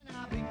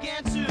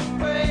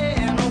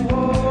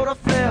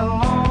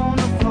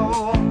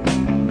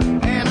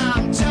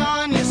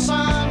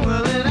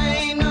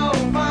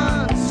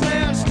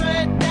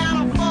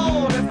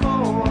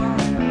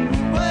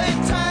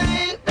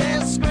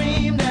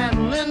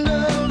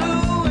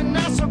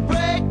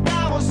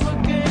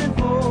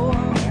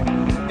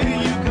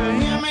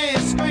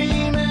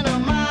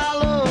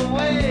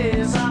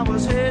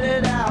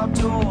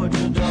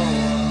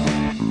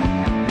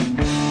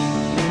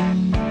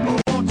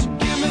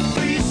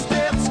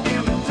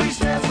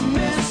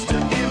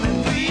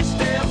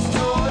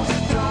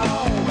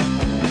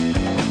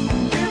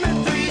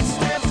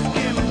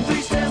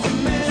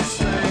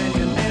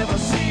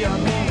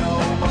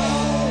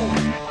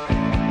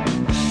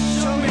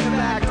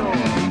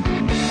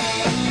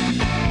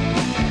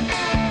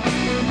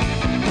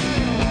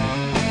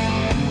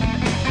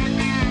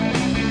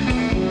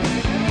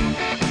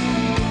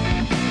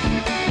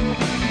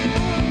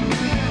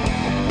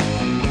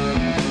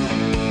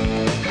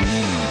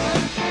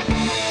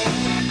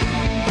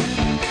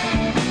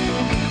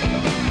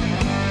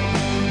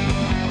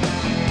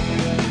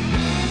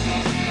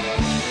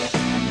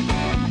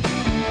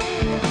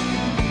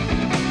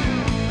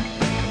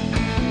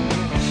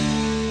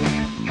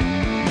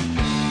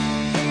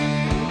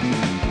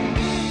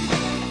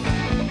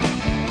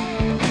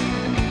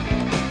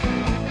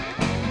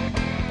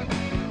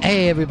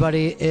Hey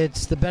everybody,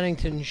 it's the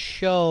Bennington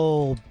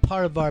Show,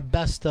 part of our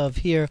best of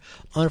here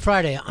on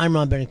Friday. I'm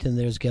Ron Bennington,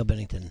 there's Gail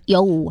Bennington.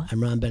 Yo.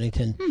 I'm Ron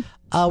Bennington.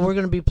 We're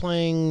going to be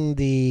playing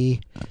the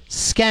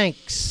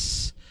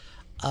Skanks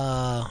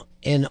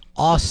in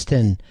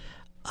Austin.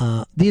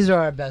 These are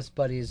our best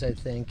buddies, I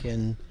think,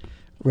 in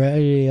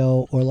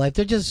radio or life.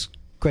 They're just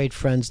great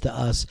friends to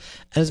us.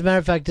 And as a matter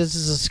of fact, this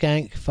is a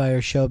Skank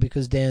Fire show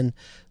because Dan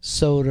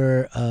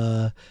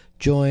Soder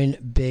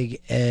joined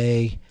Big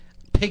J.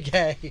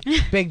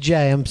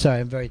 I'm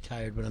sorry, I'm very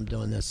tired when I'm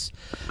doing this.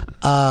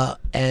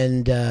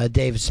 And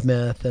Dave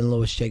Smith and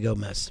Louis J.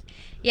 Gomez.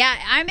 Yeah,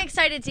 I'm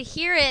excited to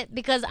hear it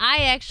because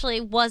I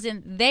actually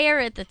wasn't there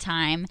at the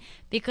time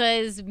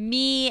because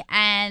me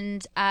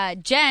and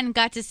Jen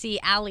got to see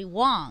Ali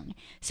Wong.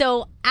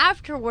 So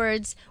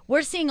afterwards,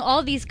 we're seeing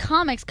all these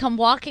comics come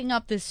walking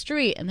up the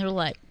street and they're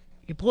like,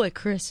 your boy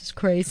Chris is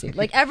crazy.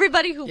 Like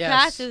everybody who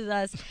passes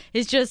us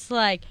is just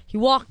like, he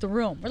walked the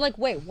room. We're like,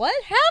 wait, what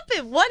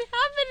happened? What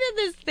happened to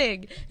this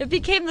thing? It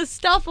became the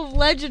stuff of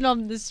legend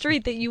on the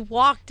street that you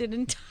walked an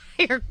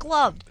entire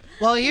club.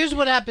 Well, here's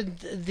what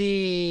happened.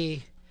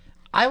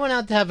 I went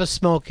out to have a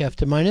smoke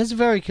after mine. It's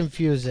very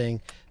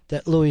confusing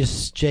that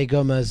Louis J.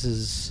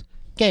 Gomez's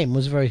game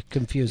was very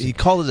confusing. He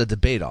called it a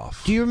debate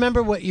off. Do you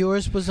remember what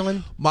yours was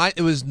on?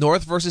 It was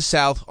North versus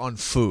South on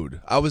food.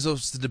 I was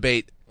supposed to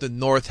debate the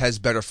North has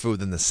better food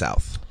than the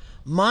South.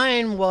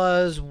 Mine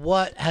was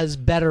what has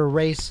better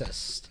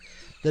racist,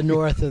 the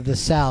North or the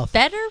South.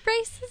 Better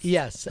racist?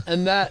 Yes,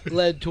 and that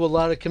led to a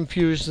lot of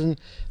confusion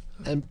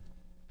and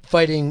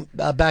fighting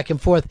back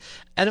and forth.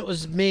 And it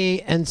was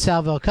me and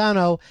Sal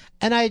Volcano,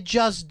 and I had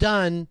just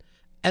done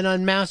an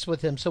unmasked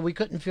with him, so we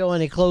couldn't feel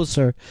any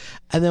closer.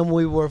 And then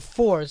we were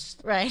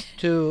forced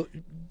to,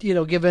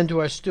 give in to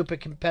our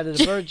stupid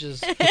competitive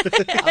urges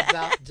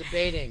about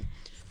debating.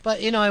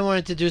 But, I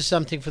wanted to do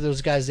something for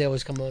those guys. They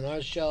always come on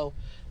our show.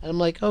 And I'm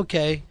like,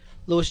 okay,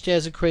 Louis J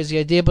has a crazy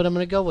idea, but I'm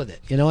going to go with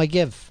it. I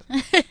give.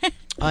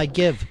 I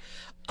give.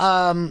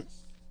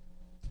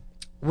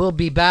 We'll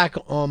be back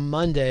on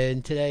Monday,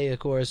 and today, of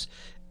course,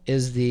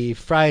 is the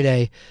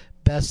Friday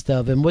best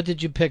of. And what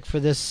did you pick for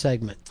this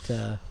segment?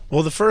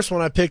 Well, the first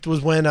one I picked was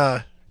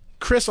when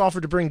Chris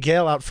offered to bring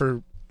Gail out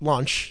for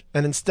lunch,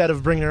 and instead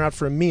of bringing her out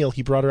for a meal,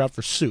 he brought her out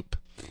for soup.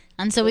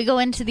 And so we go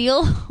into the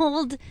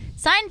old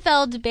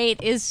Seinfeld debate,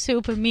 is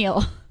soup a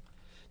meal?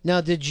 Now,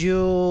 did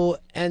you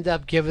end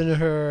up giving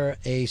her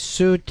a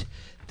suit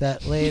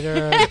that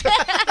later...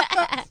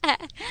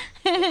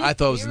 I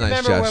thought it was a nice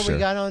gesture. Remember where we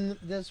got on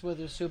this,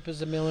 whether soup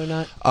is a meal or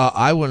not?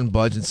 I wouldn't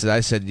budge and I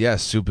said,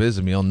 yes, soup is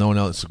a meal. No one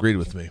else agreed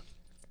with me.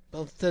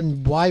 Well,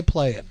 then why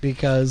play it?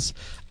 Because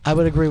I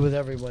would agree with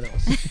everyone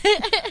else.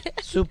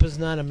 Soup is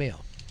not a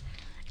meal.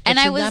 It's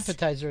an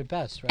appetizer at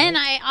best, right? And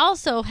I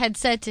also had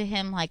said to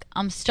him, like,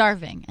 I'm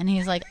starving. And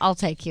he's like, I'll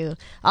take you.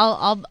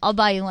 I'll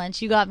buy you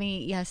lunch. You got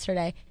me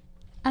yesterday.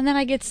 And then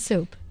I get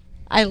soup.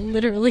 I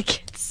literally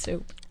get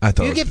soup.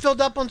 You get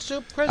filled up on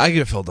soup, Chris? I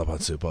get filled up on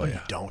soup, oh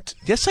yeah. Don't.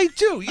 Yes, I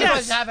do,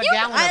 yes. Have a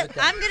gallon of it,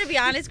 I'm going to be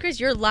honest, Chris,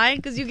 you're lying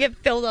because you get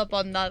filled up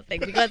on nothing.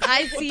 Because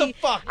I see... What the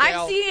fuck,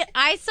 Al?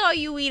 I saw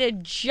you eat a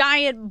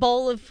giant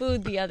bowl of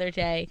food the other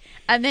day,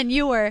 and then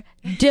you were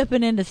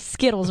dipping into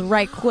Skittles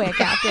right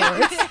quick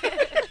afterwards.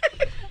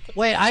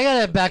 Wait, I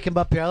got to back him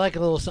up here. I like a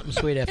little something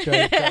sweet after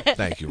I eat that.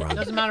 Thank you, Ron.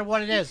 Doesn't matter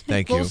what it is.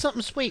 Thank you. A little you.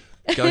 something sweet.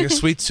 Got like a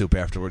sweet soup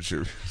afterwards.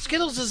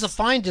 Skittles is a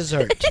fine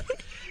dessert.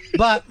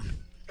 But...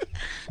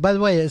 By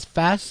the way, as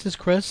fast as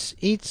Chris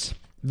eats,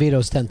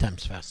 Vito's 10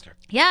 times faster.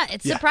 Yeah,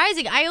 it's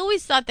surprising. I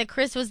always thought that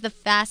Chris was the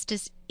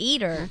fastest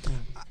eater.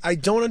 I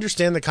don't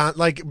understand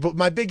but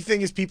my big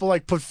thing is people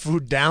put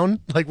food down.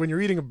 Like when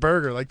you're eating a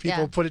burger,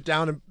 people put it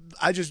down, and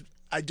I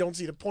don't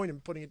see the point in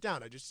putting it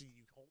down. I just see